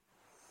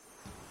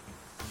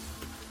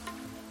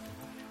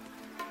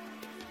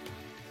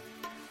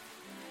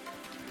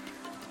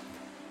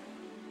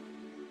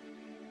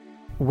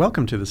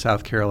Welcome to the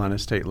South Carolina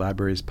State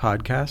Library's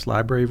podcast,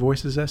 Library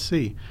Voices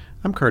SC.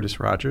 I'm Curtis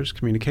Rogers,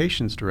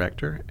 Communications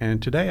Director,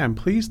 and today I'm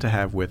pleased to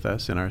have with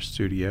us in our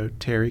studio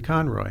Terrye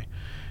Conroy.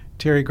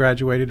 Terrye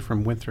graduated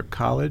from Winthrop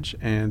College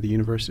and the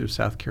University of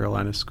South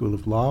Carolina School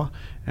of Law,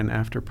 and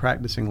after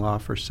practicing law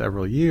for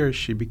several years,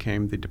 she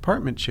became the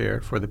department chair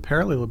for the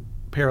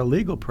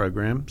paralegal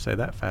program, say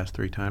that fast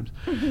 3 times,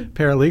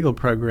 paralegal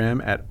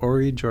program at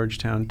Horry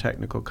Georgetown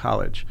Technical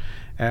College.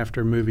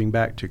 After moving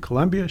back to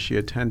Columbia, she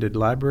attended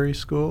library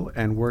school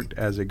and worked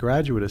as a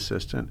graduate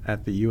assistant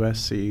at the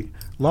USC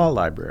Law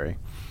Library.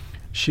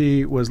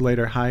 She was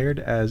later hired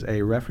as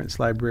a reference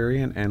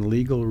librarian and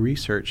legal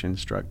research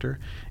instructor,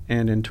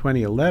 and in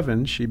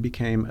 2011 she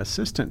became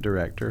assistant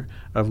director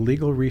of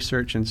legal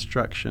research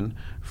instruction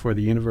for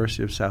the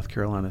University of South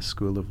Carolina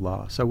School of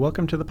Law. So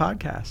welcome to the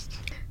podcast.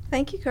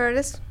 Thank you,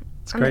 Curtis.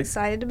 I'm great.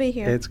 Excited to be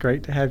here. It's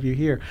great to have you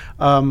here.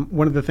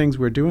 One of the things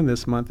we're doing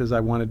this month is I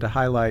wanted to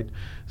highlight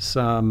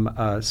some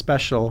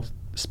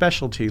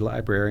specialty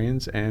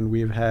librarians, and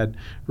we've had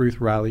Ruth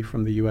Riley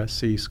from the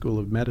USC School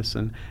of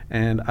Medicine,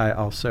 and I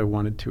also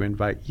wanted to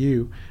invite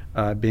you,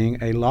 being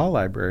a law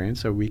librarian,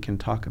 so we can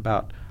talk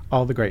about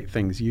all the great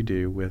things you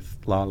do with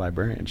law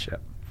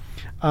librarianship.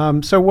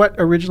 So what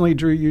originally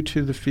drew you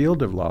to the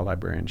field of law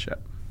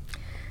librarianship?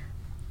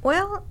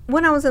 Well,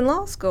 when I was in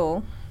law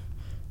school,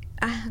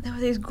 there were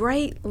these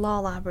great law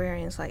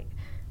librarians like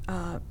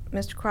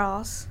Mr.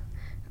 Cross,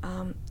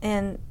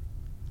 and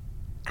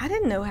I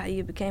didn't know how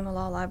you became a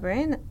law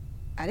librarian.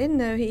 I didn't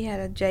know he had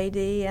a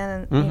JD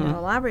and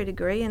a library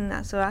degree,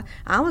 and so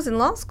I was in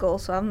law school,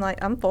 so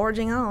I'm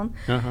forging on.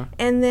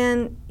 And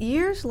then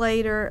years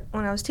later,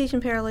 when I was teaching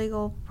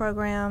paralegal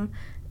program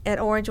at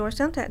Horry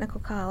Georgetown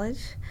Technical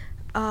College,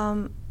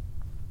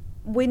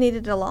 we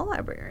needed a law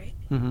library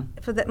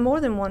for that, more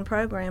than one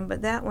program,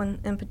 but that one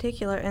in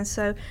particular. And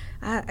so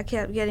I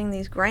kept getting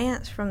these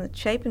grants from the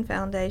Chapin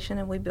Foundation,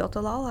 and we built a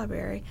law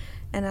library.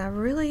 And I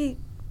really,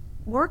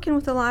 working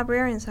with the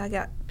librarians, I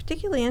got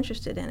particularly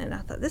interested in it. I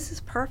thought, this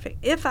is perfect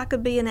if I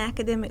could be an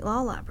academic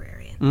law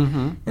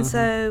librarian.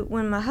 So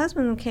when my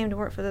husband came to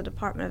work for the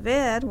Department of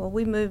Ed, well,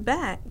 we moved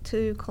back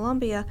to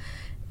Columbia,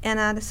 and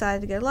I decided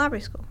to go to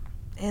library school.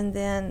 And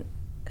then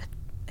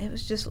it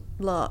was just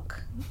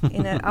luck.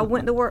 I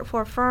went to work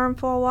for a firm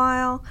for a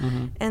while,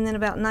 and then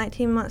about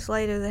 19 months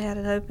later, they had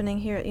an opening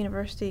here at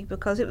university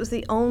because it was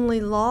the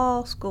only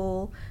law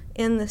school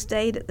in the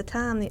state at the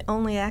time, the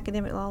only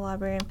academic law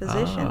librarian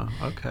position.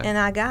 And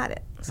I got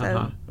it.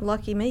 So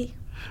lucky me.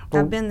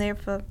 Well, I've been there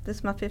this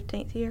is my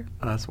 15th year.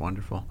 That's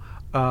wonderful.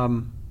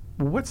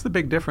 What's the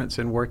big difference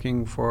in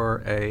working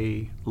for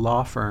a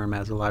law firm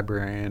as a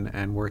librarian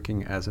and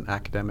working as an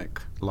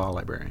academic law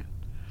librarian?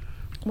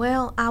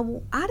 Well,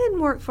 I didn't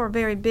work for a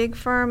very big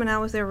firm, and I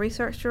was their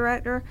research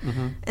director,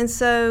 and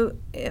so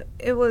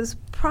it was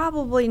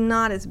probably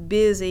not as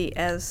busy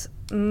as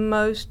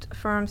most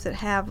firms that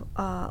have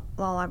law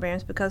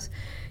librarians, because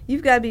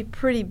you've got to be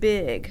pretty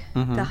big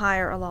to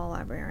hire a law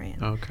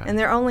librarian. And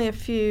there are only a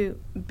few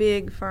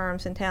big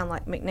firms in town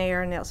like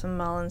McNair, Nelson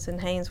Mullins,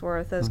 and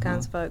Hainsworth, those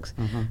kinds of folks,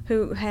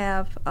 who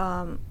have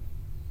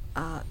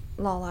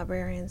law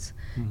librarians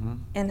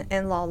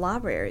and law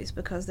libraries,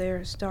 because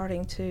they're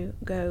starting to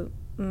go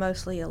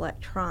mostly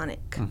electronic.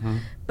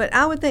 But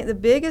I would think the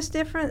biggest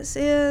difference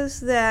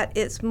is that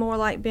it's more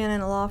like being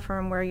in a law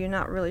firm where you're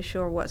not really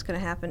sure what's going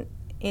to happen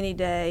any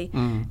day,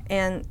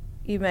 and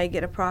you may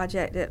get a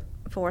project at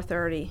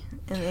 4:30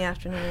 in the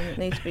afternoon that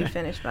needs to be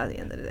finished by the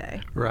end of the day.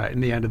 Right,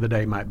 and the end of the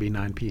day might be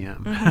 9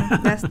 p.m.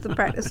 That's the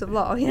practice of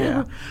law,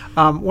 yeah.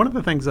 One of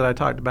the things that I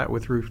talked about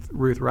with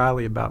Ruth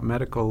Riley about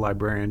medical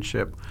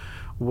librarianship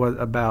was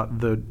about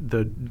the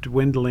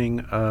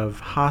dwindling of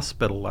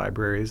hospital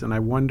libraries, and I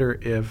wonder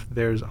if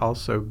there's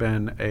also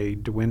been a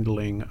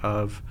dwindling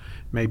of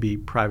maybe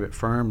private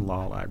firm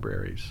law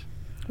libraries.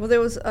 Well, there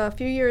was a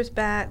few years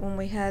back when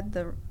we had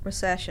the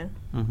recession.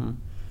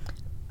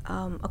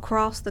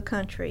 Across the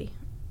country,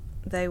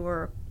 they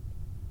were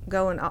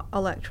going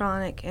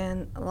electronic,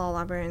 and law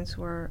librarians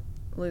were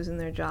losing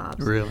their jobs.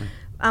 Really?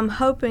 I'm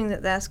hoping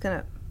that that's going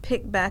to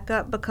pick back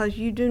up, because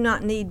you do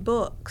not need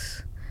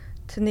books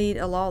to need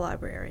a law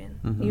librarian.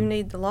 You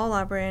need the law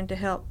librarian to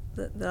help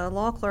the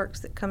law clerks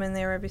that come in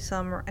there every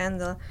summer,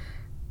 and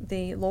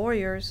the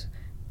lawyers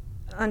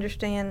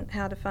understand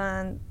how to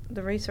find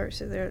the research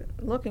that they're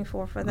looking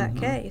for that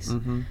case.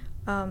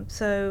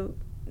 So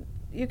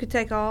you could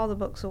take all the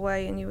books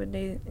away, and you would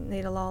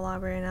need a law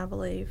librarian, I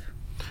believe.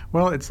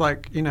 Well, it's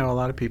like, a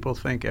lot of people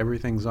think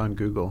everything's on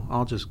Google.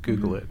 I'll just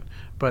Google it.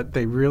 But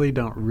they really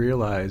don't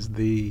realize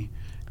the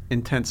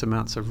intense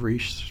amounts of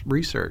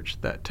research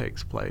that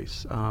takes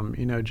place.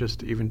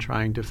 Just even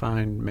trying to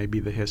find maybe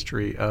the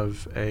history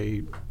of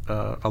a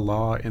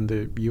law in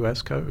the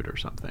U.S. Code or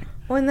something.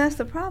 Well, and that's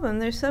the problem.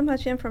 There's so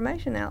much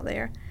information out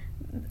there.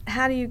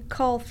 How do you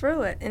cull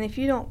through it? And if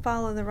you don't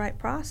follow the right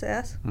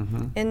process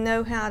and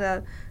know how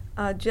to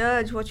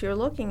judge what you're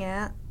looking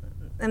at,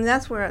 and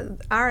that's where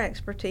our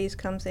expertise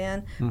comes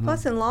in.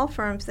 Plus, in law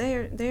firms,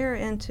 they're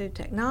into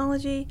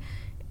technology,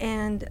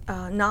 and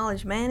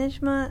knowledge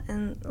management,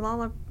 and law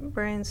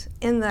librarians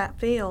in that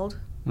field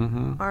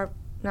are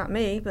not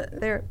me, but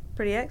they're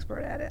pretty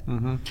expert at it.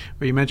 Well,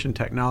 you mentioned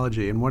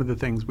technology, and one of the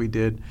things we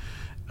did,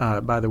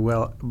 by the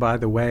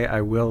way,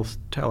 I will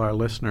tell our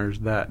listeners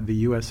that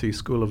the USC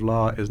School of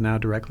Law is now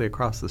directly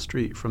across the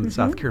street from the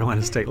South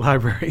Carolina State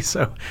Library,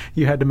 so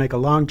you had to make a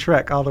long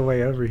trek all the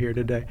way over here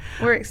today.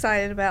 We're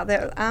excited about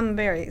that. I'm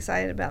very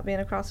excited about being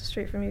across the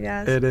street from you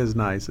guys. It is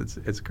nice.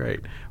 It's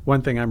great.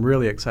 One thing I'm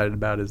really excited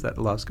about is that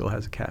the law school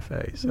has a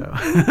cafe. So.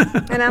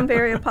 And I'm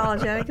very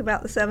apologetic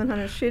about the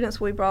 700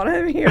 students we brought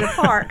over here to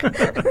park.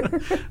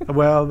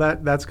 Well,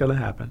 that's going to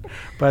happen.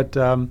 But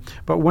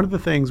one of the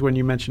things when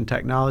you mentioned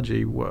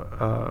technology,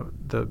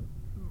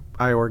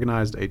 I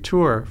organized a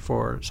tour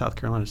for South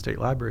Carolina State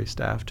Library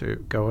staff to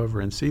go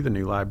over and see the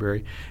new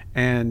library,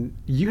 and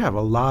you have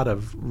a lot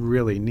of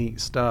really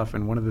neat stuff.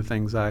 And one of the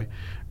things I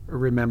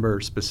remember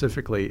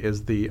specifically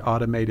is the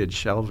automated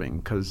shelving,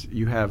 because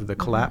you have the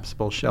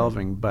collapsible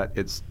shelving, but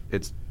it's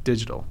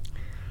digital.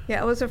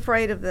 Yeah, I was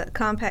afraid of the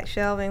compact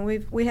shelving.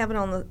 We have it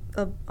on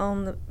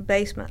the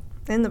basement.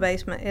 In the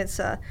basement, it's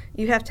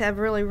you have to have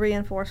really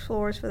reinforced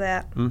floors for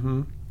that.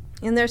 And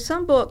there's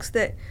some books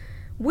that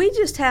we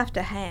just have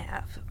to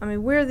have. I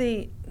mean, we're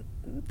the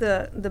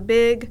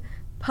big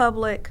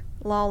public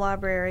law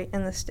library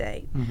in the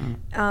state.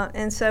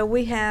 And so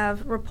we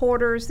have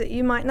reporters that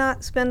you might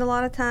not spend a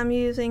lot of time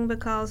using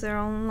because they're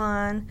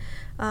online,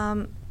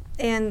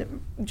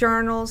 and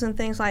journals and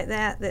things like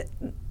that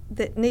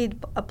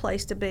need a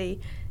place to be.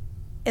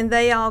 And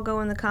they all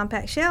go in the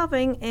compact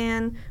shelving,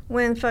 and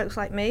when folks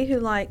like me who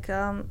like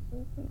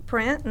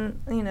print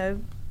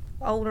and,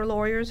 older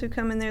lawyers who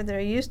come in there that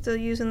are used to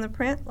using the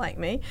print like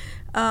me,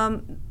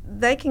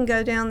 they can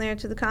go down there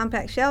to the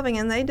compact shelving,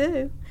 and they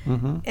do.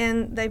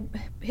 And they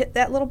hit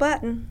that little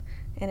button,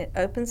 and it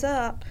opens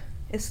up.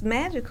 It's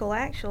magical,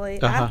 actually.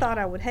 I thought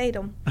I would hate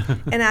them,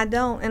 and I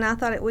don't. And I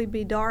thought it would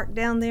be dark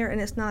down there, and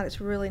it's not.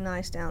 It's really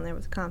nice down there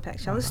with the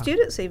compact shelving. The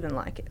students even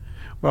like it.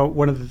 Well,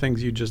 one of the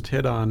things you just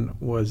hit on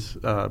was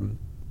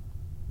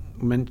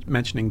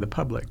mentioning the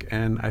public,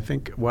 and I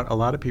think what a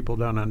lot of people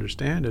don't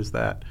understand is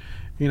that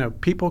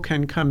people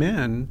can come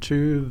in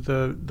to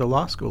the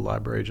law school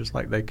library just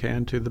like they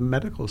can to the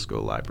medical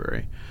school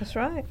library. That's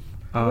right.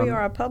 We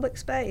are a public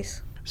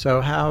space.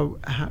 So how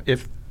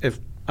if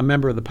a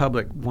member of the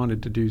public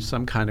wanted to do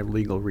some kind of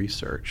legal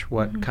research,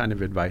 what kind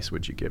of advice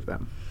would you give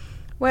them?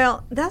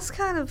 Well, that's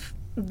kind of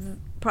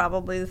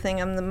probably the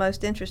thing I'm the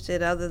most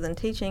interested, other than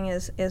teaching,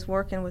 is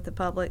working with the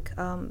public.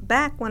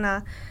 Back when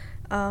I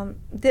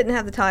didn't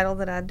have the title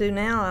that I do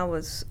now, I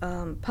was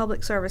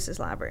public services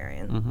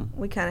librarian.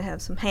 We kind of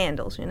have some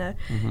handles,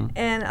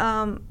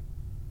 and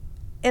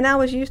I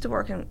was used to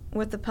working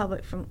with the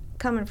public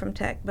coming from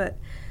tech,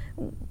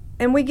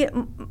 and we get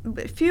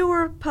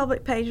fewer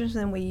public patrons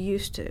than we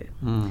used to.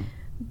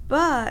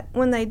 But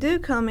when they do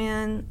come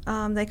in,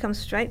 they come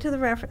straight to the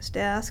reference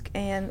desk,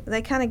 and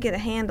they kind of get a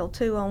handle,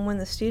 too, on when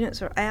the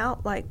students are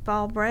out, like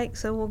fall break,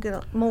 so we'll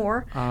get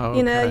more.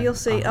 You'll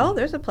see,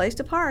 there's a place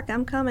to park,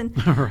 I'm coming.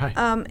 Right.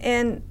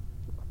 And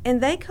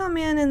they come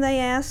in and they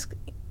ask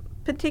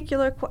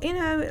particular,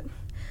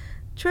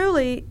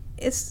 truly,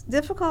 it's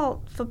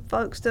difficult for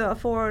folks to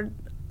afford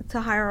to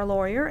hire a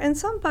lawyer, and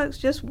some folks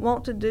just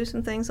want to do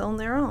some things on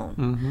their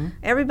own.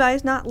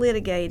 Everybody's not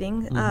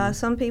litigating.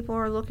 Some people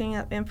are looking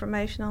up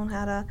information on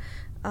how to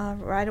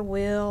write a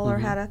will, or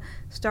how to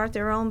start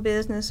their own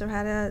business, or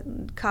how to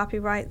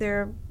copyright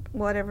their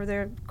whatever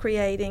they're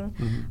creating.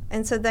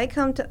 And so they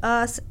come to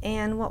us,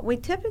 and what we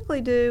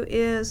typically do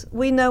is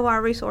we know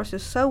our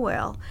resources so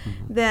well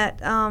that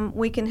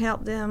we can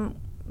help them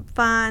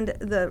find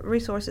the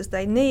resources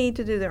they need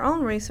to do their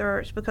own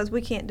research, because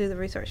we can't do the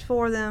research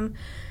for them.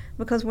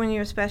 Because when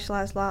you're a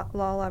specialized law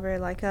library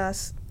like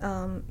us,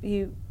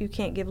 you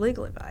can't give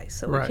legal advice,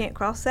 so we can't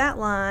cross that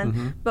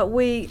line. But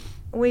we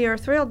are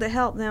thrilled to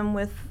help them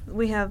with.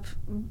 We have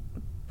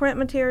print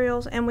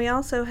materials, and we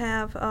also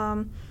have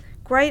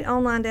great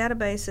online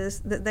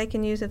databases that they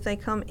can use if they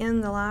come in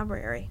the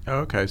library.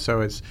 Okay,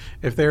 so it's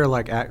if they're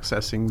like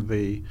accessing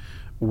the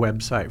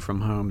website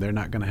from home, they're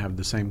not going to have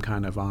the same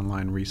kind of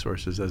online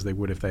resources as they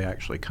would if they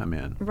actually come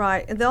in.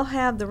 Right, and they'll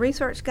have the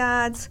research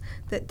guides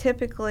that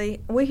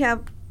typically we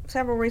have.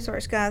 Several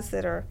research guides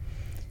that are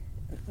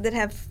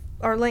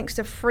links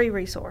to free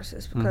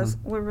resources, because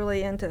we're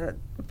really into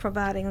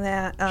providing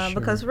that,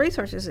 because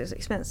research is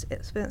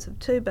expensive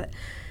too. But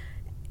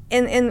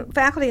and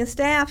faculty and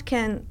staff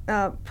can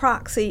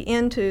proxy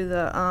into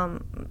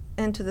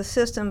the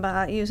system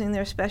by using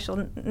their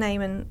special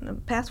name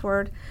and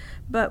password.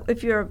 But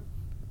if you're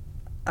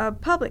a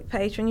public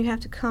patron, you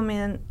have to come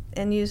in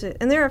and use it.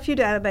 And there are a few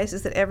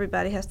databases that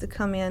everybody has to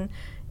come in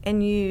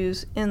and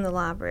use in the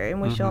library,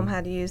 and we show them how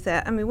to use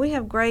that. I mean, we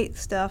have great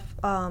stuff.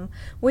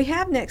 We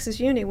have Nexus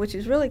Uni, which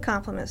is really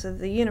compliments of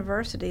the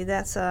university.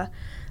 That's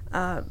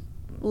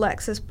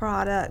Lexis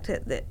product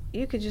that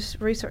you could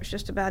just research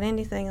just about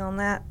anything on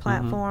that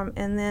platform.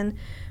 And then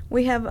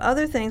we have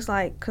other things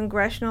like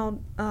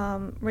congressional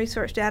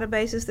research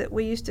databases that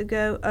we used to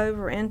go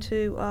over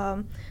into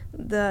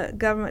the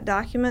government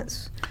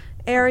documents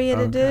area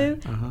to do.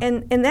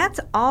 And that's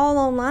all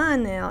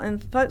online now,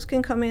 and folks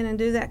can come in and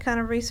do that kind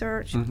of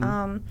research.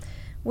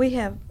 We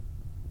have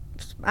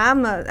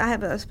I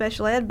have a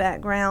special ed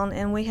background,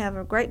 and we have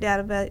a great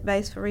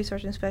database for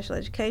research in special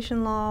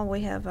education law.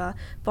 We have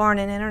foreign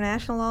and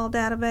international law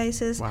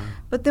databases. Wow.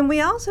 But then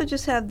we also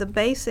just have the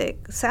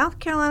basic South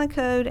Carolina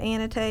Code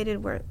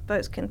annotated, where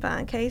folks can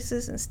find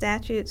cases and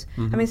statutes.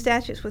 I mean,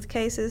 statutes with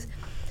cases.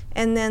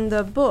 And then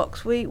the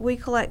books. We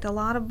collect a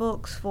lot of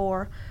books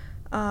for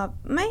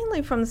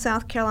mainly from the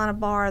South Carolina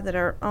Bar that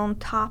are on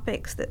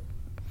topics that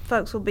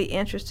folks will be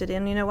interested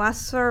in. You know, I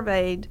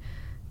surveyed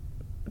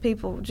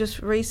people just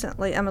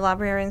recently,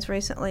 librarians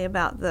recently,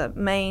 about the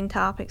main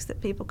topics that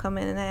people come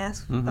in and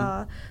ask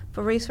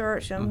for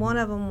research, and one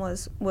of them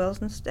was wills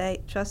and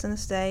estate, trust and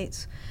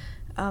estates,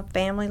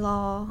 family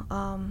law,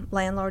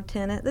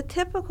 landlord-tenant, the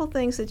typical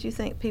things that you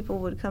think people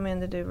would come in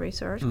to do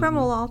research,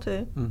 criminal law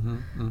too.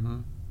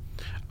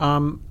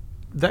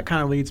 That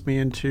kind of leads me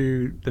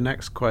into the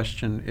next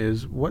question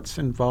is what's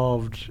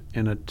involved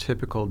in a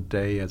typical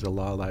day as a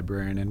law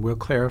librarian? And we'll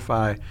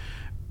clarify,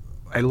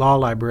 a law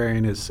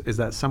librarian is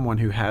that someone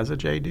who has a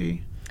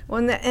JD?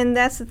 Well, and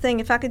that's the thing.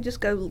 If I could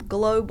just go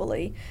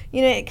globally,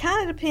 you know, it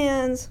kind of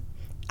depends.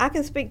 I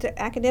can speak to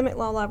academic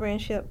law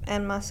librarianship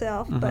and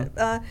myself, but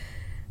I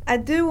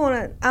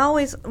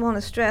always want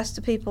to stress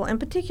to people, and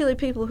particularly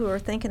people who are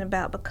thinking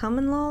about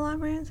becoming law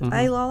librarians,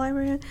 a law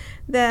librarian,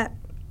 that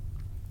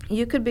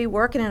you could be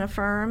working in a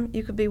firm,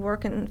 you could be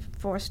working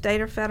for a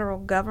state or federal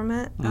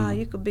government,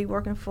 you could be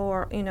working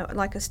for, you know,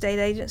 like a state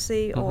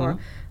agency or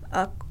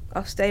a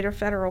state or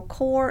federal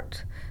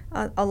court,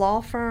 a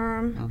law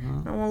firm.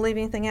 I don't want to leave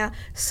anything out.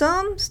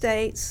 Some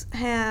states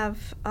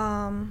have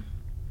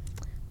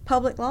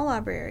public law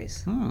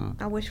libraries.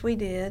 I wish we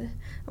did.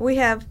 We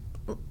have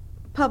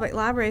public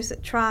libraries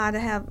that try to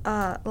have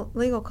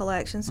legal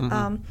collections,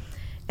 and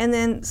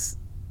then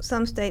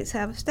some states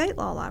have a state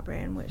law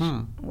librarian, which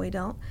we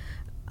don't.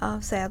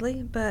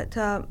 Sadly, but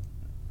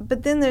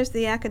then there's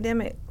the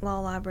academic law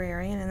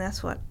librarian, and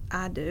that's what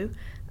I do.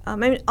 I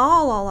mean,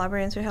 all law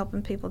librarians are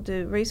helping people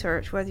do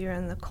research, whether you're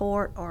in the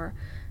court or,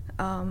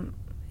 in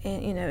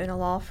a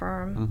law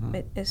firm.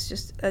 It's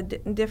just a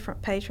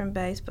different patron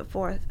base. But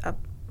for a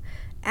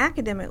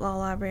academic law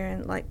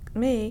librarian like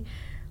me,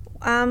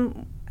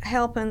 I'm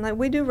helping. Like,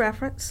 we do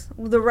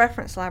the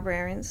reference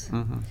librarians,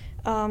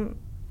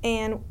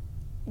 and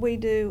we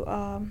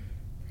do.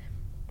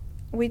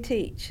 We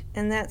teach,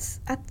 and I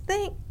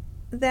think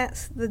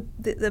that's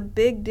the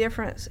big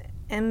difference,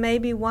 and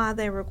maybe why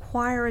they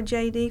require a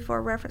JD for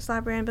a reference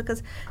librarian,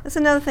 because that's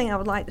another thing I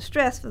would like to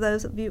stress for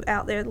those of you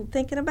out there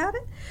thinking about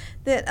it,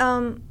 that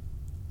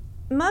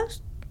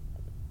most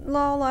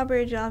law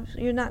library jobs,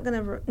 you're not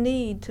going to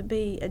need to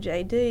be a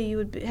JD. You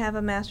would have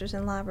a master's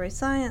in library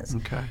science.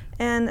 Okay.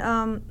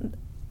 And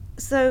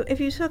so if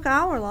you took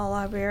our law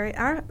library,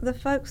 the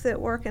folks that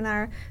work in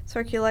our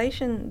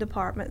circulation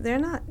department, they're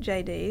not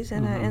JDs,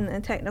 and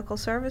in technical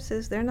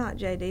services, they're not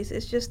JDs.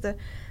 It's just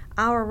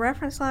our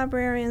reference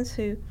librarians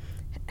who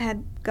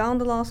had gone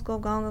to law school,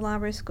 gone to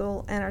library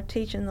school, and are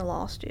teaching the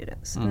law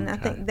students. And I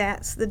think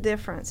that's the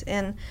difference.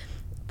 And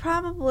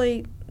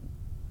probably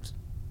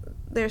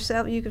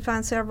you could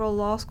find several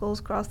law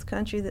schools across the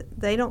country that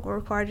they don't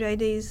require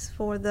JDs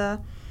for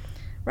the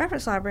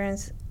reference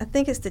librarians. I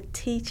think it's the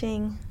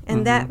teaching,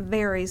 and that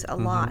varies a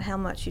lot how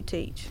much you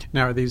teach.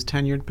 Now, are these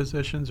tenured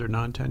positions or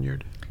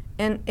non-tenured?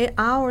 And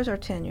ours are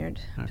tenured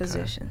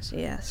positions,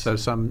 yes. So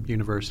some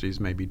universities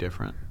may be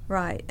different.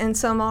 Right, and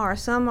some are.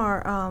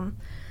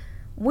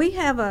 We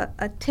have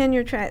a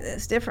tenure track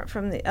that's different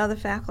from the other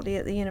faculty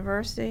at the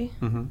university.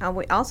 We're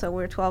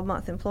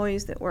 12-month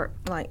employees that work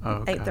like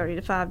 8:30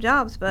 to 5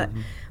 jobs, but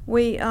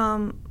we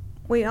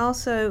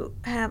also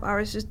have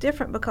ours is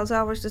different because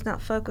ours does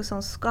not focus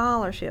on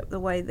scholarship the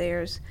way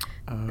theirs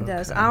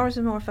does. Ours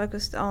is more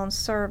focused on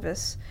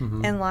service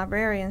and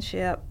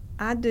librarianship.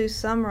 I do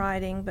some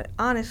writing, but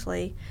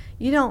honestly,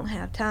 you don't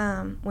have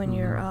time when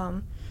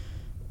you're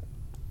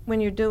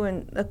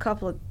doing a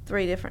couple of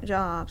 3 different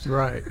jobs.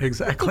 Right,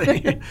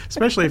 exactly.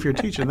 Especially if you're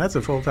teaching, that's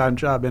a full-time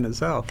job in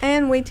itself.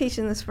 And we teach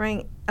in the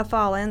spring,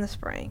 fall and the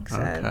spring. So.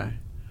 Okay.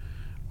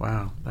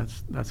 Wow,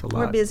 that's a lot.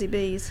 We're busy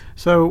bees.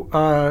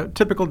 So,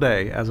 typical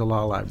day as a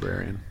law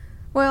librarian?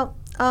 Well,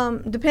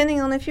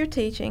 depending on if you're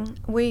teaching,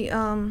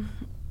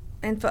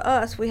 and for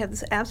us, we have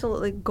this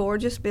absolutely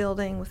gorgeous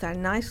building with our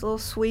nice little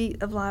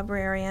suite of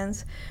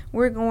librarians.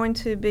 We're going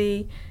to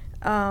be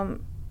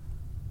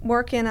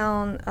working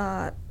on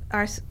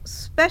our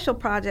special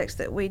projects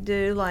that we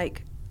do,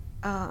 like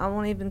I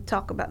won't even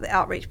talk about the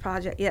outreach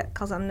project yet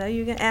because I know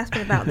you're going to ask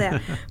me about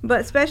that.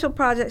 But special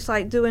projects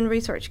like doing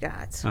research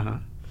guides.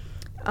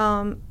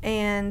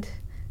 And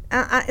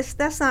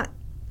that's not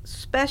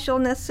special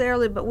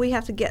necessarily, but we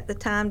have to get the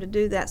time to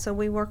do that, so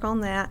we work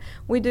on that.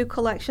 We do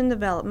collection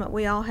development.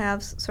 We all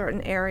have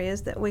certain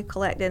areas that we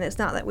collect in. It's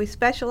not that we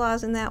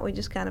specialize in that, we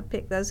just kind of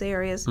pick those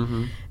areas.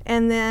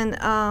 And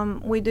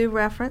then we do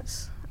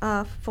reference.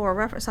 For a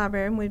reference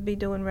librarian, we'd be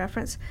doing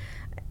reference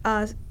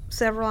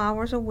several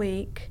hours a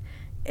week.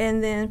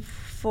 And then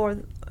for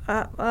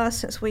us,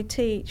 since we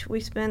teach, we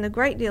spend a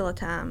great deal of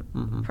time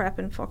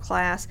prepping for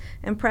class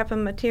and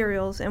prepping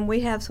materials, and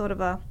we have sort of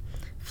a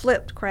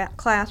flipped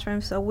classroom,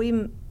 so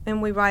we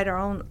write our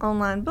own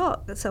online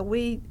book. So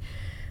we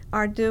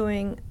are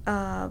doing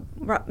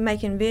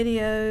making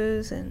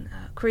videos and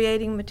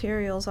creating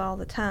materials all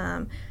the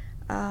time.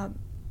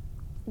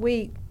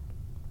 We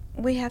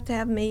have to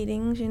have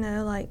meetings,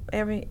 like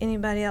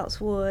anybody else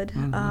would.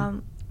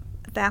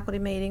 Faculty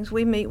meetings.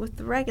 We meet with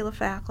the regular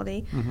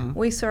faculty.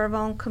 We serve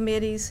on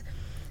committees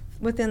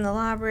within the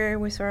library.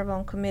 We serve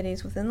on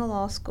committees within the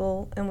law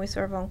school, and we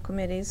serve on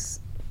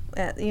committees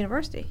at the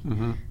university.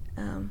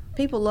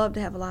 People love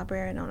to have a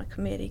librarian on a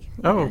committee.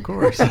 Oh, of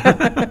course.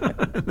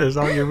 There's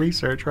all your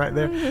research right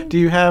there. Do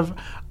you have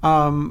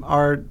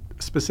are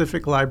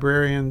specific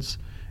librarians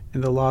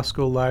in the law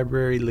school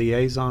library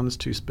liaisons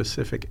to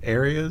specific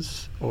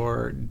areas,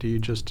 or do you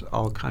just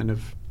all kind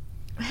of...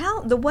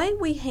 The way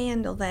we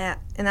handle that,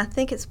 and I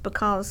think it's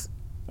because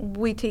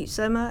we teach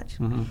so much,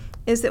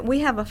 is that we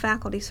have a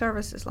faculty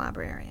services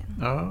librarian.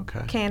 Oh,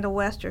 okay. Candle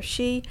Wester.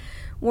 She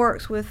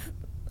works with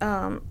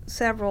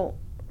several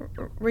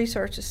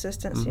research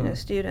assistants,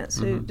 students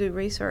who do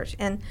research,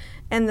 and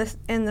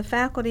the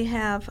faculty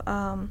have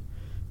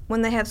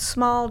when they have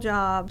small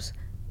jobs,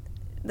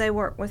 they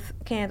work with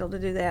Candle to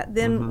do that.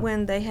 Then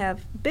when they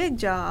have big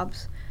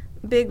jobs,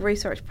 big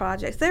research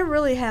projects, they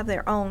really have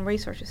their own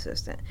research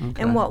assistant.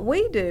 And what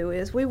we do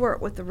is we work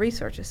with the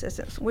research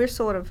assistants. We're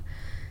sort of,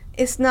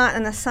 it's not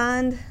an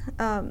assigned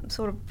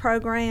sort of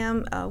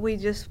program.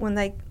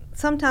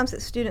 Sometimes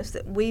it's students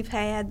that we've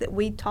had that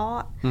we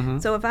taught.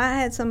 So if I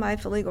had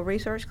somebody for legal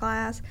research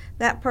class,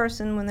 that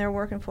person, when they're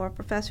working for a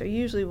professor,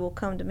 usually will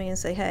come to me and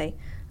say, hey,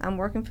 I'm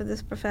working for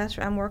this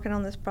professor, I'm working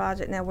on this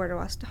project, now where do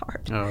I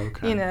start? Oh,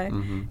 okay.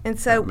 And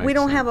so we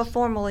don't have a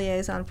formal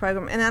liaison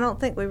program, and I don't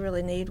think we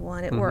really need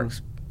one. It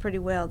works pretty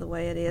well the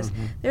way it is.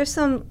 There's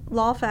some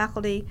law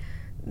faculty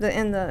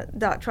in the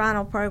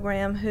doctrinal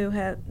program who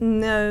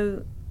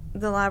know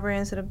the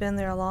librarians that have been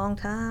there a long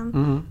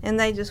time, and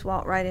they just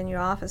walk right in your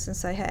office and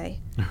say,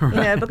 hey,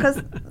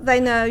 because they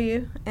know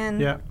you,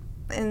 and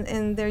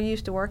they're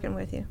used to working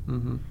with you.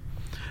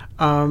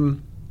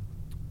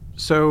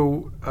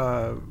 So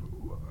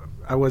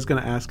I was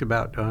going to ask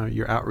about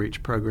your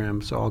outreach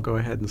program, so I'll go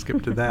ahead and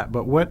skip to that.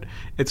 But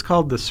it's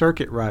called the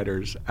Circuit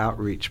Riders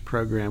Outreach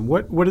Program.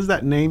 What does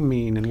that name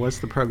mean, and what's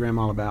the program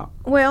all about?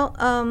 Well,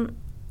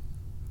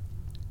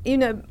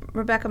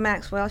 Rebecca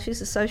Maxwell,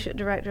 she's associate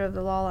director of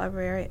the law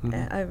library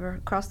over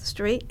across the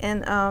street,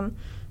 and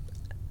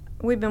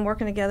we've been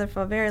working together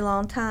for a very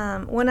long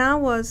time. When I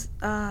was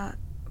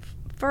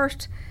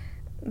first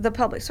the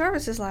public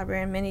services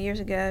librarian many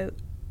years ago,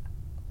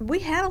 we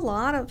had a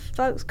lot of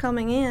folks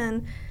coming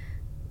in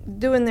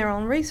doing their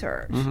own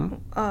research,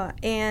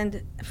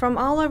 and from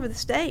all over the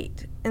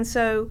state, and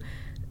so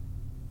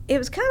it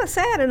was kind of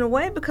sad in a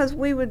way, because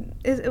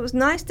it was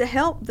nice to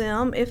help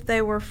them if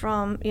they were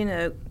from,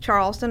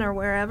 Charleston or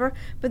wherever,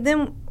 but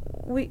then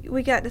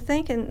we got to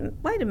thinking,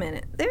 wait a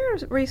minute,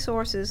 there's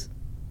resources,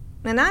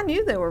 and I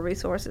knew there were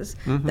resources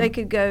they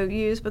could go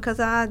use,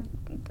 because I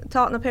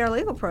taught in a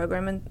paralegal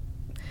program, and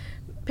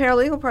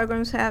paralegal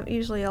programs have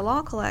usually a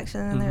law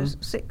collection, and there's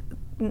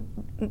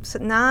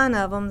 9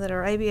 of them that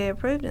are ABA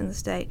approved in the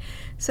state.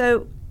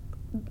 So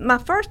my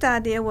first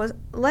idea was,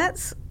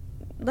 let's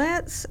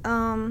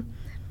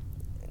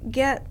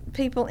get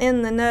people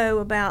in the know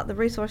about the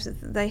resources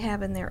that they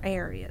have in their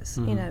areas.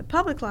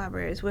 Public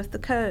libraries with the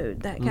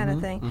code, that kind of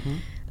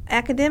thing.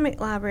 Academic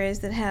libraries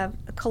that have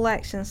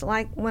collections,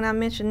 like when I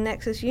mentioned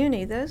Nexus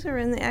Uni, those are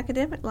in the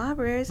academic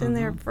libraries, and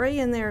they're free,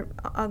 and they're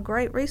a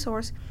great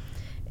resource.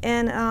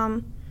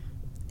 And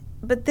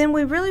but then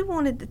we really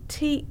wanted to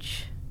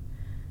teach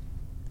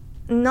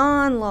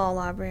non-law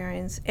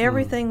librarians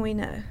everything we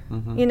know,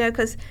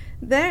 because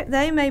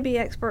they may be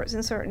experts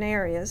in certain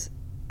areas,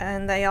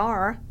 and they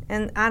are,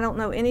 and I don't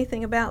know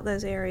anything about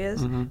those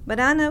areas, but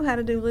I know how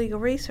to do legal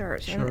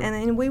research,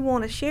 and we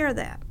want to share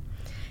that.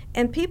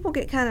 And people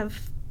get kind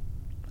of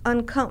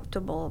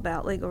uncomfortable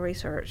about legal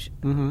research.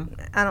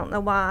 I don't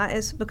know why.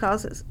 It's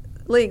because it's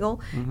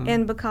legal,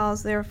 and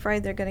because they're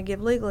afraid they're going to give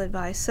legal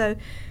advice. So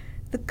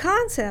the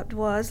concept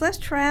was, let's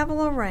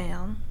travel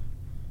around,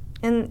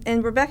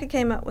 and Rebecca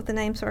came up with the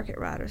name Circuit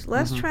Riders.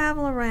 Let's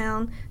travel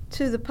around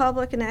to the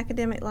public and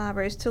academic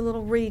libraries, to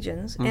little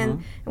regions,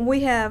 and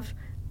we have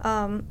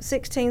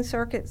 16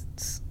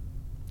 circuits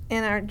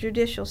in our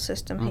judicial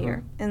system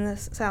here in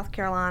South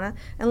Carolina,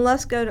 and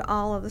let's go to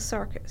all of the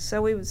circuits.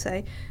 So we would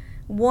say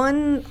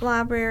one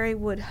library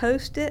would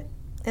host it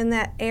in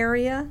that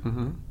area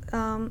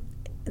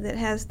that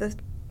has the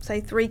say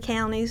 3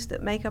 counties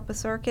that make up a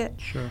circuit.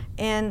 Sure.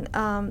 And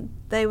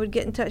they would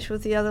get in touch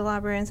with the other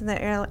librarians in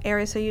that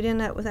area, so you'd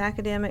end up with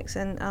academics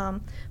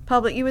and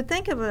public. You would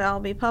think it would all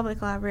be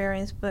public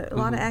librarians, but a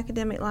lot of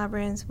academic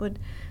librarians would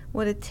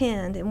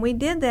attend. And we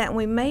did that, and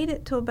we made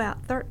it to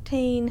about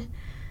 13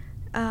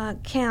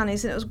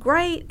 counties, and it was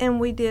great. And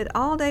we did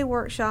all-day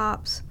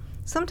workshops.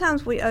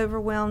 Sometimes we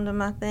overwhelmed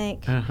them, I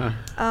think.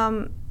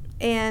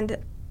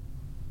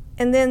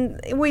 And then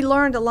we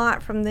learned a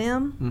lot from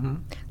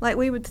them. Like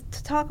we would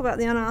talk about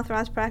the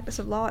unauthorized practice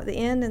of law at the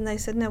end, and they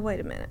said, no, wait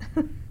a minute.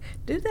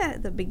 Do that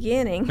at the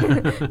beginning.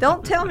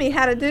 Don't tell me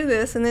how to do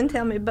this and then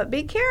tell me, but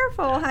be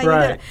careful how you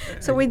do it.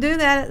 So we do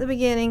that at the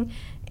beginning.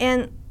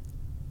 And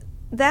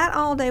that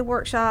all-day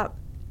workshop,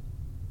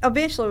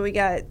 eventually we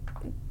got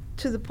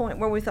to the point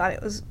where we thought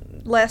it was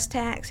less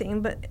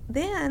taxing. But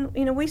then,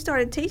 we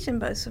started teaching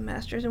both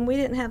semesters, and we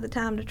didn't have the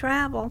time to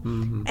travel.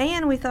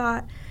 And we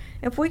thought,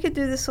 if we could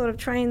do this sort of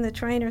train the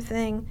trainer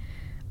thing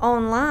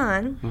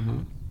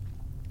online,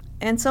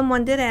 and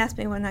someone did ask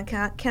me when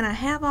can I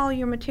have all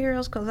your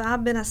materials, because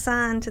I've been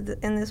assigned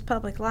in this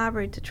public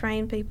library to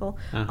train people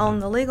on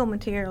the legal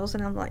materials,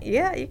 and I'm like,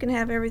 yeah, you can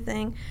have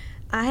everything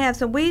I have.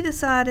 So we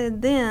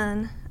decided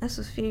then, this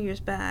was a few years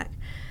back,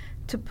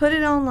 to put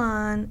it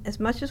online as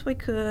much as we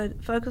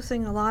could,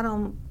 focusing a lot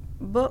on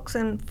books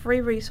and free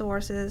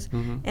resources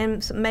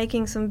and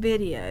making some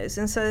videos.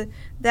 And so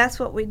that's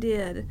what we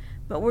did.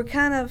 But we're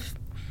kind of,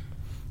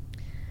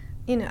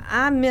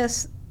 I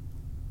miss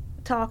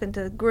talking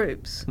to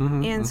groups.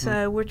 And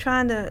so we're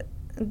trying to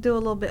do a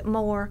little bit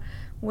more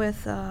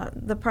with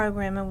the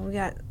program. And we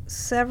got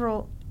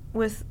several,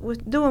 with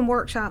doing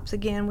workshops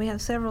again, we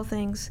have several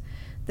things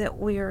that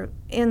we're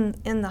in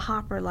the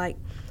hopper. Like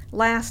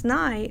last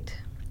night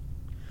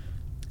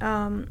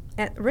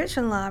at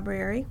Richland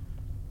Library,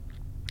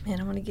 and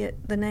I'm going to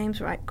get the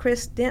names right,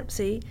 Chris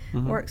Dempsey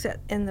works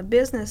in the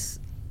business,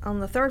 on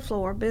the 3rd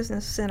floor,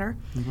 Business Center.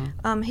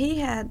 He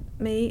had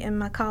me and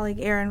my colleague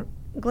Erin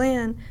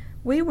Glenn,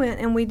 we went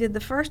and we did the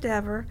first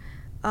ever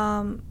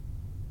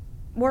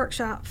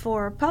workshop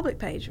for public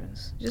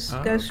patrons. Just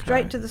go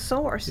straight to the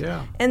source.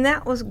 Yeah. And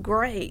that was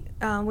great.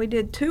 We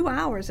did 2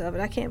 hours of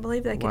it. I can't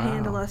believe they could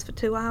handle us for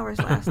 2 hours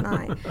last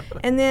night.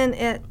 And then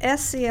at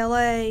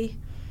SCLA/SELA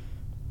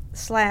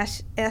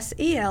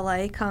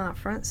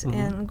conference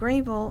in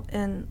Greenville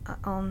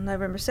on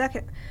November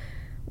 2nd,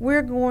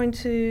 we're going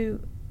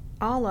to,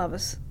 all of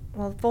us,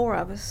 well, 4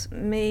 of us,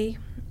 me.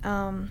 They're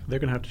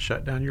going to have to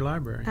shut down your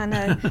library. I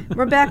know.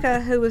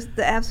 Rebecca, who was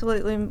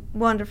absolutely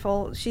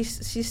wonderful,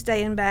 she's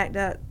staying back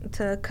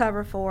to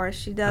cover for us.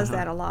 She does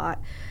that a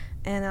lot.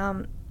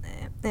 And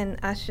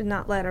I should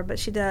not let her, but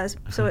she does.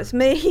 So it's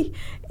me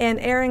and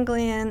Erin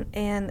Glenn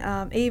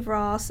and Eve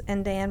Ross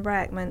and Dan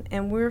Brackman.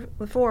 And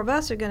the 4 of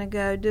us are going to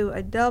go do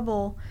a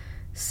double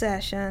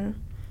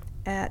session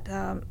at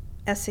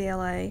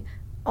SCLA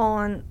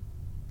on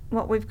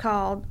what we've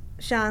called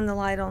Shine the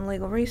Light on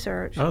Legal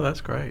Research. Oh,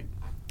 that's great.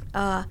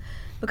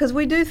 Because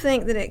we do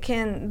think that it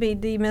can be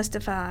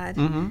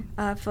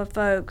demystified for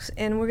folks.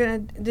 And we're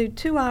going to do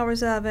 2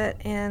 hours of it.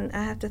 And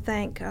I have to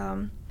thank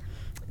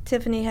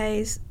Tiffany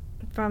Hayes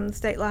from the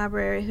State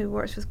Library, who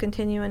works with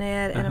Continuing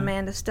Ed, and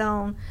Amanda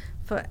Stone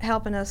for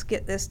helping us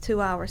get this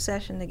 2-hour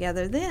session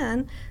together.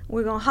 Then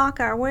we're going to hawk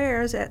our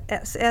wares at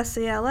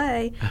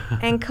SCLA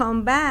and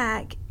come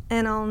back.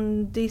 And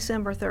on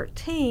December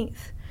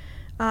 13th,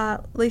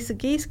 Lisa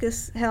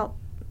Gieskus helped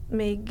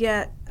me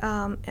get,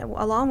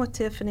 along with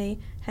Tiffany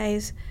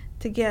Hayes,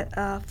 to get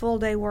a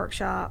full-day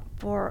workshop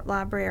for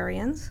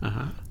librarians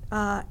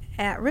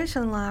at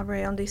Richland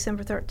Library on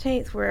December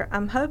 13th, where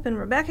I'm hoping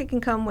Rebecca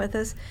can come with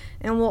us,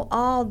 and we'll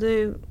all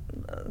do,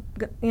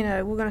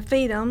 we're going to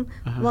feed them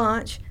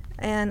lunch,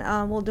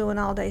 and we'll do an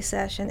all-day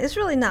session. It's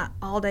really not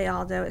all-day.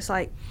 It's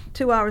like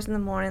 2 hours in the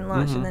morning,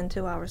 lunch, and then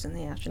 2 hours in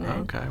the afternoon.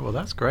 Okay, well,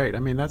 that's great. I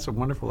mean, that's a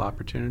wonderful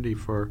opportunity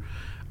for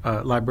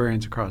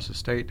librarians across the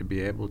state to be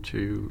able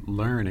to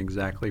learn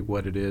exactly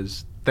what it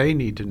is they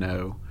need to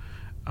know,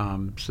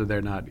 so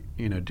they're not,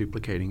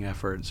 duplicating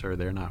efforts, or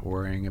they're not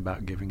worrying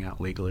about giving out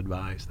legal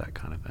advice, that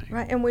kind of thing.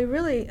 Right, and we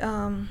really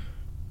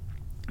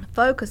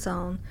focus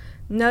on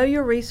know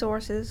your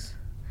resources,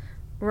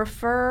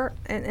 refer,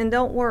 and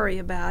don't worry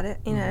about it.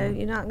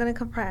 You're not going to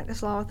come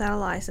practice law without a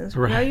license.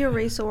 Right. Know your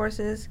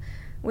resources.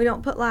 We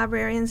don't put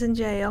librarians in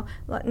jail.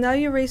 Know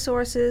your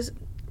resources,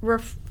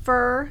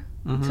 refer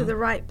to the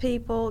right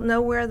people,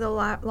 know where the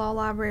law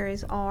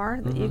libraries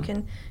are that you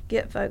can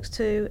get folks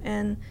to,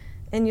 and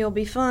you'll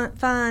be fine.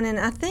 And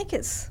I think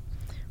it's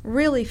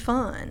really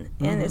fun,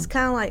 and it's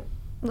kind of like,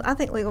 I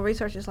think legal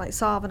research is like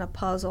solving a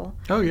puzzle.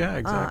 Oh, yeah,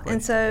 exactly.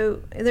 And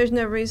so there's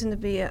no reason to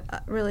be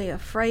really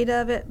afraid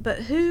of it, but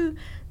who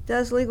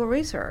does legal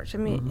research? I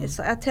mean,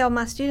 I tell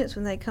my students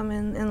when they come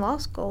in law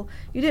school,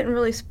 you didn't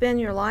really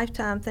spend your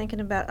lifetime thinking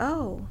about,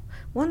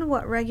 wonder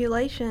what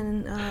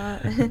regulation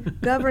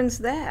governs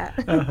that.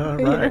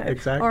 Right,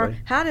 exactly. Or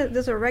how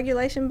does a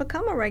regulation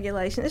become a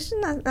regulation? It's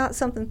just not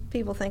something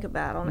people think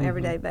about on an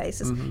everyday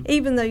basis,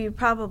 even though you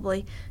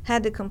probably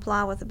had to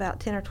comply with about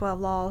 10 or 12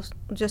 laws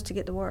just to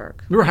get to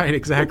work. Right,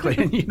 exactly,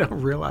 and you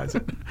don't realize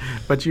it.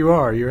 But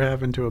you're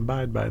having to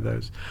abide by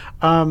those.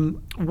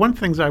 One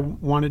thing I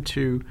wanted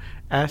to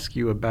ask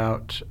you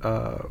about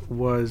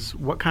was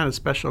what kind of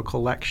special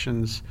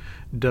collections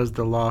does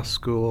the law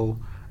school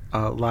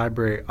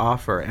library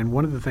offer? And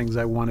one of the things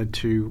I wanted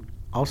to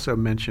also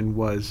mention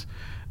was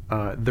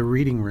the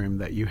reading room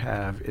that you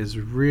have is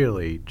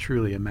really,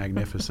 truly a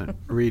magnificent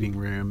reading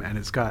room. And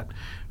it's got,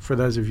 for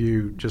those of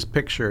you, just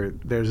picture,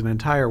 there's an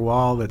entire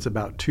wall that's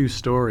about 2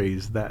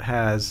 stories that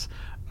has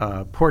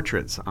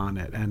portraits on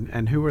it.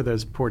 And who are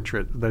those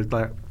portraits? Those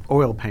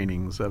oil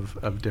paintings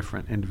of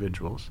different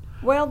individuals.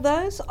 Well,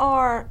 those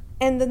are,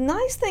 and the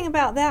nice thing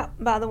about that,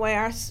 by the way,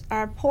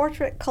 our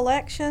portrait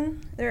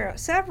collection, there are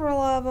several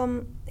of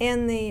them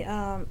in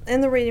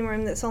the reading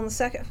room that's on the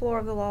 2nd floor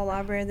of the law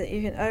library that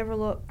you can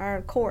overlook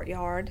our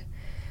courtyard.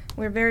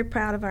 We're very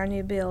proud of our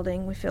new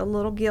building. We feel a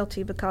little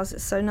guilty because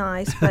it's so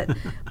nice, but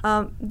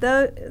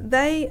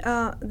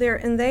they're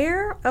in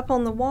there up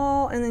on the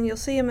wall, and then you'll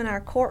see them in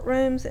our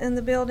courtrooms in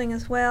the building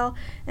as well.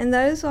 And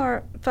those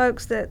are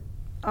folks that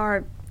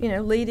are,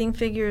 leading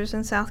figures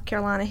in South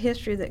Carolina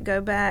history that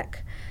go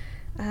back,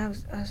 a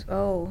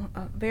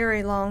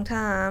very long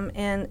time,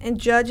 and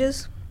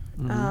judges,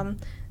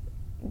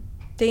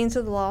 deans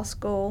of the law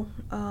school,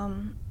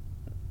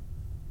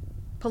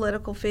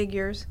 political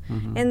figures.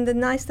 And the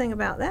nice thing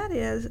about that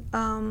is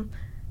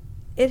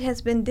it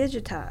has been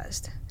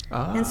digitized.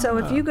 And so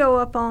if you go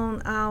up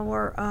on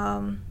our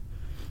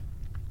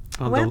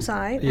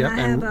website, and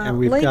I have a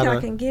link I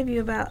can give you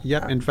about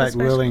in fact,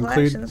 we'll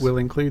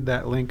include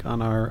that link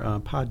on our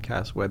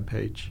podcast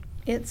webpage.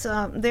 It's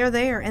they're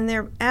there, and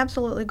they're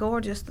absolutely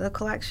gorgeous. The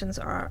collections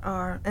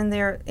are and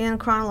they're in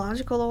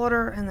chronological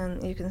order, and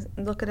then you can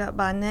look it up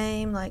by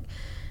name, like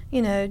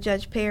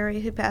Judge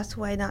Perry, who passed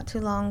away not too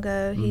long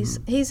ago.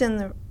 He's in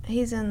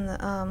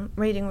the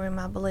reading room,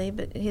 I believe,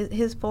 but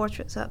his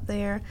portrait's up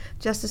there.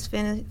 Justice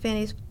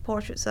Finney's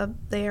portrait's up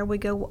there. We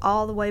go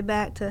all the way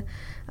back to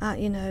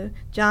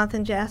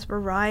Jonathan Jasper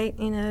Wright,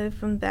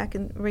 from back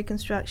in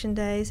Reconstruction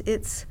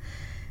days.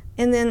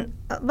 And then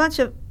a bunch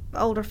of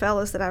older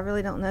fellows that I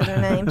really don't know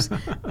their names,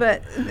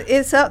 but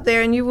it's up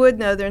there, and you would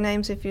know their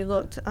names if you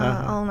looked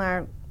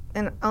on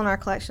our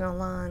collection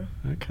online.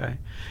 Okay,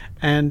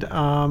 and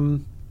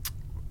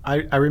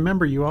I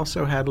remember you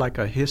also had like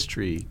a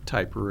history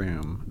type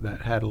room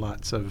that had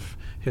lots of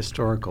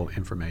historical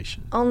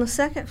information. On the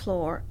 2nd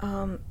floor,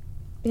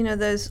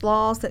 those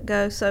laws that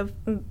go so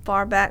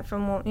far back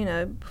from,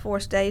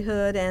 before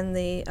statehood and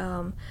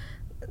the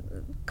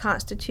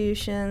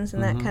constitutions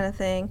and that kind of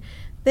thing,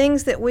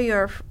 things that we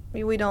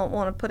don't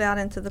want to put out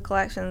into the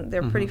collection.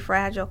 They're pretty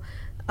fragile.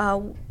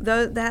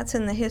 That's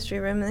in the history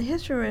room, and the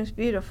history room is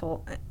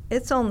beautiful.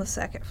 It's on the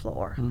 2nd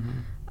floor.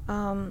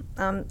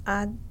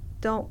 I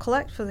don't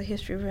collect for the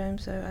history room,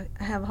 so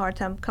I have a hard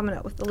time coming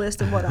up with the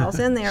list of what all's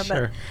in there.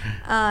 Sure.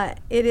 But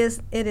it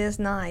is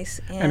nice.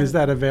 And is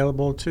that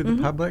available to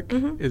the public?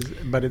 Is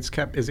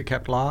it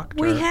kept locked?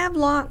 We have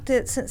locked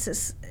it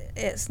since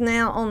it's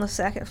now on the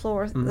 2nd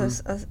floor.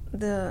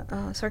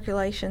 The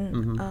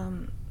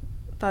circulation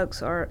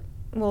folks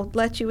will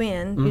let you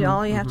in.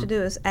 All you have to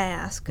do is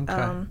ask.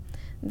 Okay.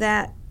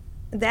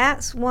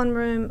 That's one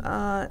room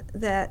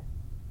that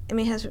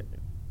has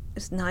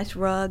this nice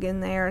rug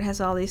in there. It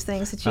has all these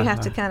things that you have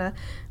to kind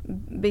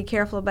of be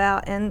careful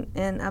about,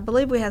 and I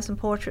believe we have some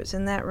portraits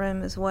in that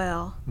room as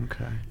well.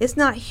 Okay. It's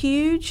not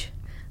huge,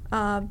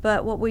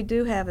 but what we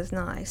do have is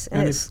nice,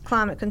 and it's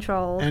climate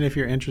controlled. And if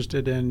you're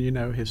interested in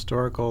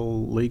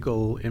historical,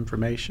 legal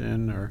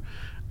information or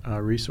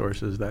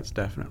resources, that's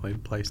definitely the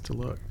place to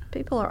look.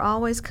 People are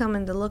always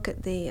coming to look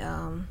at the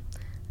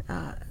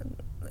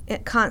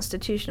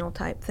constitutional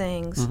type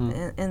things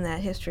in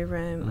that history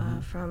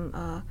room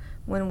from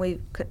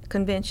when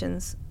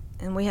conventions,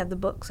 and we have the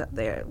books up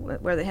there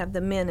where they have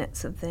the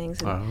minutes of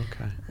things. And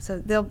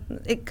so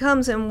it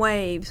comes in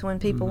waves when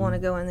people want to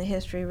go in the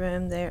history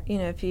room. There,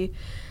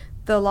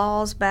 the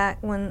laws back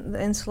when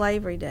in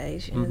slavery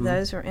days,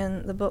 those are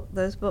in the book.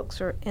 Those books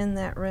are in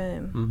that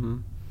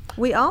room.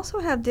 We also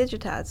have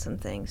digitized some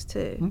things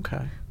too.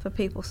 Okay. For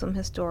people, some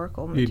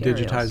historical materials.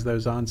 You digitize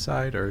those on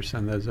site or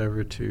send those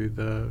over to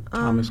the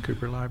Thomas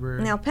Cooper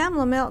Library? Now,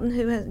 Pamela Melton,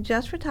 who has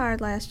just retired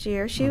last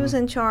year, she was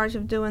in charge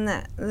of doing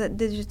that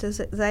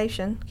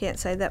digitization. Can't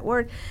say that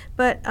word,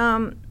 but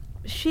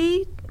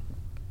she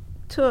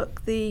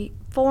took the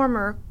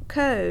former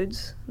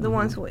codes, the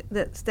ones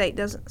that state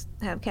doesn't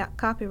have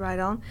copyright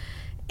on,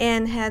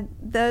 and had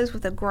those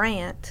with a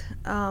grant.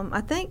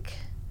 I think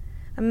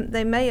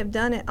they may have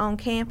done it on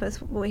campus.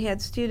 We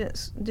had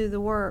students do the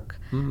work.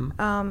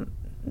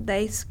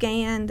 They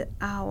scanned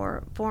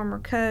our former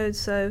codes,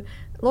 so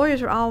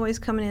lawyers are always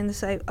coming in to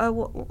say,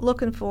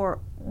 looking for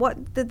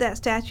what did that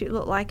statute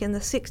look like in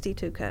the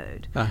 62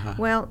 code? Uh-huh.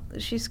 Well,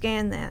 she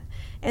scanned that.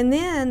 And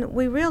then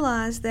we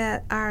realized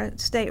that our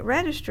state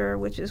register,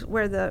 which is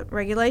where the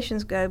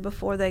regulations go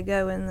before they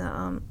go in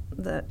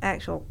the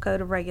actual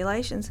code of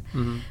regulations,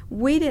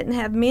 we didn't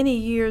have many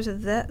years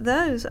of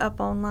those up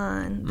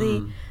online.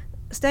 The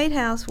State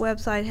House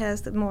website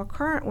has the more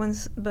current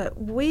ones, but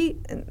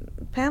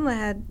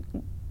Pamela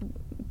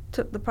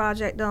took the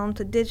project on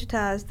to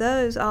digitize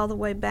those all the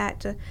way back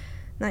to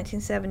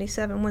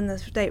 1977 when the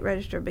state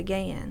register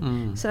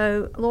began.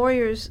 So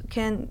lawyers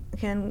can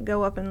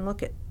go up and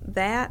look at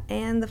that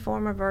and the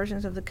former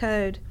versions of the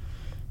code.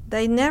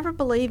 They never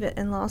believe it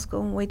in law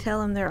school when we tell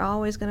them they're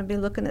always going to be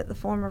looking at the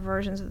former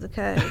versions of the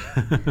code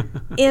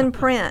in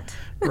print.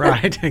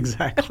 Right,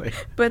 exactly.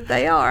 But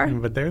they are.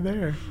 But they're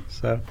there.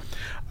 So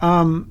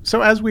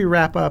as we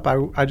wrap up,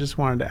 I just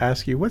wanted to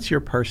ask you, what's your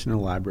personal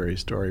library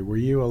story? Were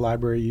you a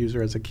library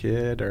user as a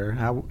kid, or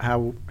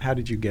how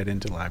did you get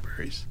into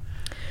libraries?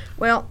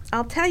 Well,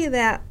 I'll tell you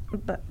that,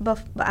 but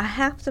I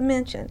have to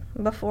mention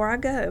before I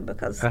go,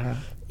 because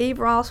Eve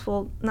Ross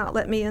will not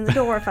let me in the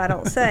door if I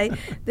don't say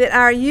that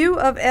our U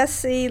of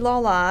SC Law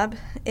Lib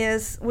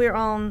we're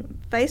on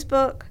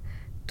Facebook,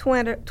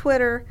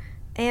 Twitter,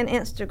 and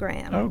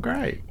Instagram. Oh,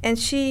 great. And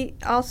she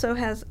also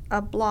has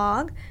a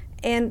blog,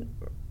 and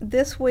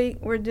this week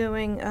we're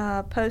doing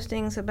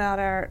postings about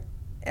our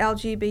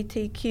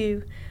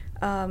LGBTQ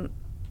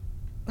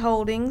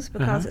holdings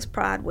because it's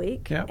Pride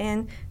Week. Yep.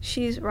 And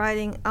she's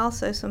writing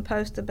also some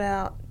posts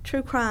about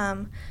true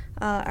crime,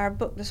 our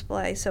book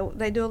display. So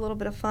they do a little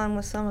bit of fun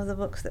with some of the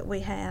books that we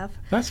have.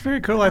 That's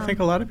very cool. I think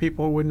a lot of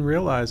people wouldn't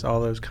realize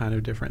all those kind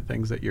of different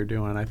things that you're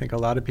doing. I think a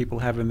lot of people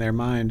have in their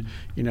mind,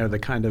 the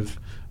kind of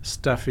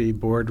stuffy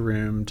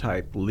boardroom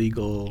type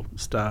legal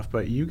stuff,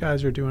 but you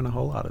guys are doing a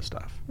whole lot of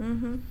stuff.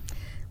 Mm-hmm.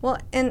 Well,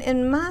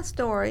 in my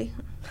story,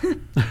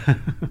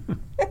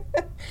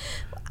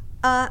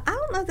 I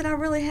don't know that I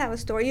really have a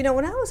story.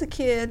 When I was a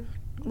kid,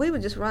 we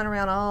would just run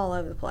around all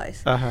over the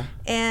place.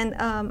 And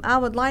I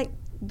would like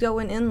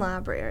going in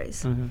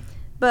libraries.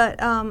 But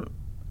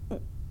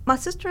my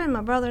sister and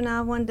my brother and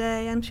I one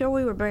day, I'm sure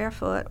we were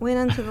barefoot, went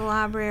into the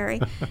library,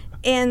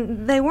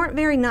 and they weren't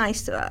very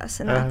nice to us.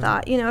 And I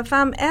thought, if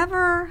I'm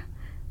ever...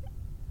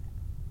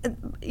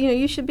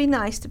 you should be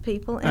nice to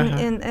people,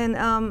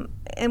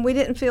 and we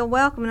didn't feel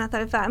welcome. And I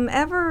thought, if I'm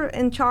ever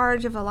in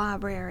charge of a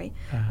library,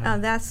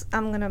 I'm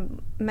going to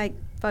make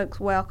folks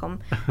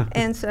welcome.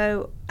 And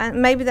so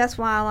maybe that's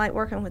why I like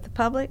working with the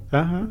public,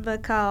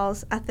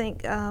 because I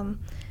think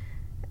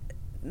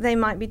they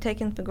might be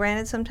taken for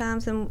granted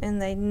sometimes,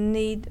 and they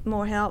need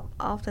more help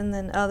often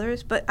than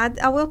others. But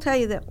I will tell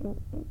you that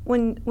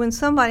when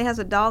somebody has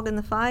a dog in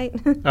the fight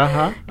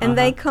and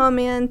they come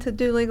in to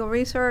do legal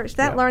research,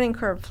 that learning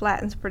curve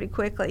flattens pretty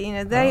quickly.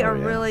 They are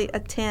really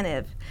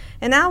attentive.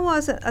 And I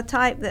wasn't a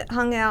type that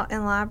hung out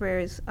in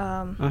libraries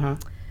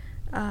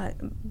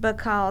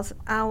because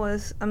I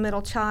was a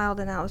middle child,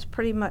 and I was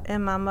pretty much,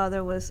 and my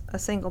mother was a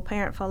single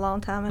parent for a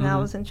long time, and I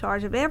was in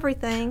charge of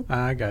everything.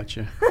 I got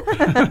you.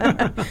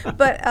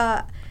 But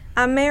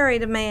I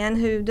married a man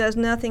who does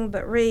nothing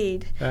but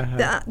read.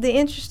 The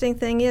interesting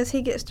thing is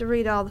he gets to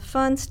read all the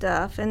fun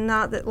stuff, and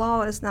not that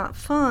law is not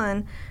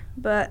fun,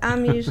 but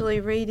I'm usually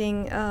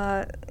reading,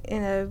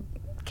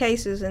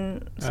 cases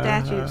and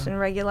statutes and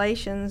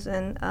regulations,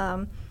 and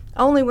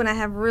only when I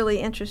have really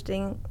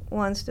interesting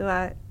ones do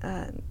I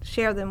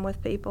share them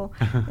with people,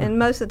 and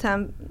most of the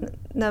time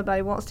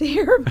nobody wants to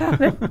hear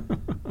about it.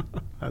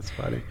 That's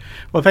funny.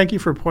 Well, thank you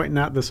for pointing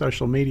out the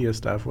social media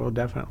stuff. We'll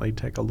definitely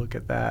take a look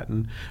at that.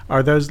 And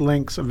are those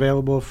links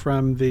available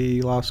from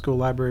the Law School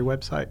Library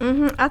website?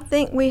 I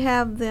think we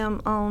have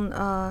them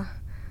on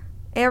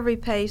every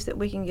page that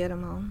we can get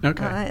them on.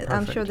 Okay,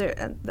 I'm sure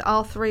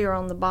all three are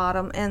on the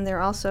bottom, and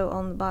they're also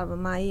on the bottom of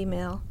my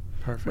email.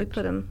 Perfect. We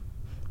put them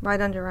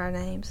right under our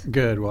names.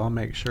 Good. Well, I'll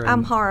make sure.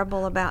 I'm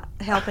horrible about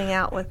helping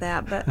out with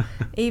that, but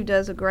Eve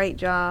does a great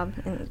job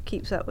and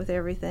keeps up with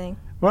everything.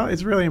 Well,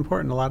 it's really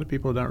important. A lot of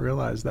people don't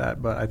realize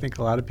that, but I think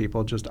a lot of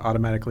people just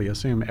automatically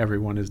assume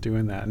everyone is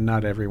doing that, and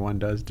not everyone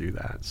does do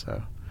that.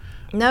 So.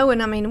 No,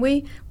 and I mean,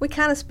 we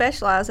kind of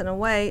specialize in a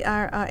way.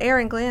 Our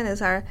Aaron Glenn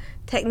is our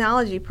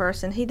technology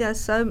person. He does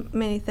so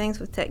many things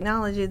with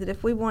technology that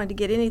if we wanted to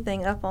get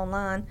anything up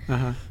online,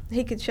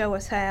 he could show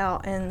us how.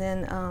 And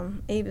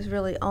then Eve is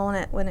really on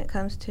it when it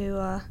comes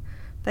to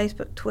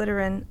Facebook, Twitter,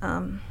 and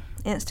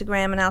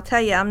Instagram. And I'll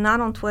tell you, I'm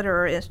not on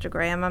Twitter or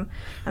Instagram.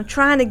 I'm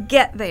trying to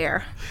get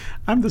there.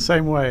 I'm the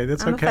same way.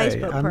 That's I'm okay. A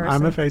Facebook person.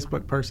 I'm a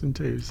Facebook person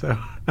too, so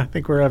I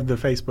think we're of the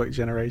Facebook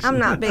generation. I'm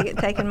not big at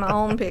taking my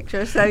own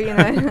pictures, so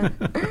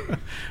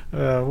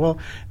well,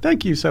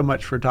 thank you so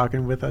much for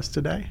talking with us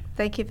today.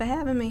 Thank you for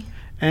having me.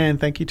 And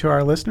thank you to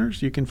our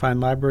listeners. You can find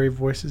Library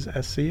Voices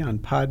SC on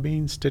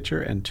Podbean,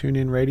 Stitcher, and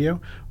TuneIn Radio,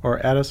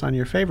 or add us on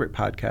your favorite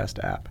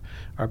podcast app.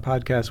 Our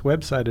podcast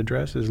website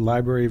address is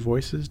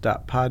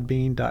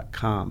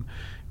libraryvoices.podbean.com.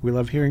 We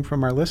love hearing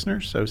from our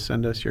listeners, so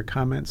send us your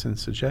comments and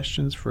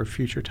suggestions for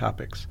future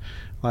topics.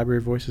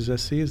 Library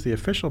Voices SC is the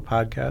official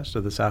podcast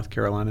of the South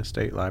Carolina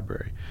State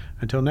Library.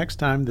 Until next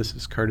time, this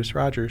is Curtis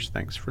Rogers.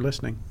 Thanks for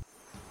listening.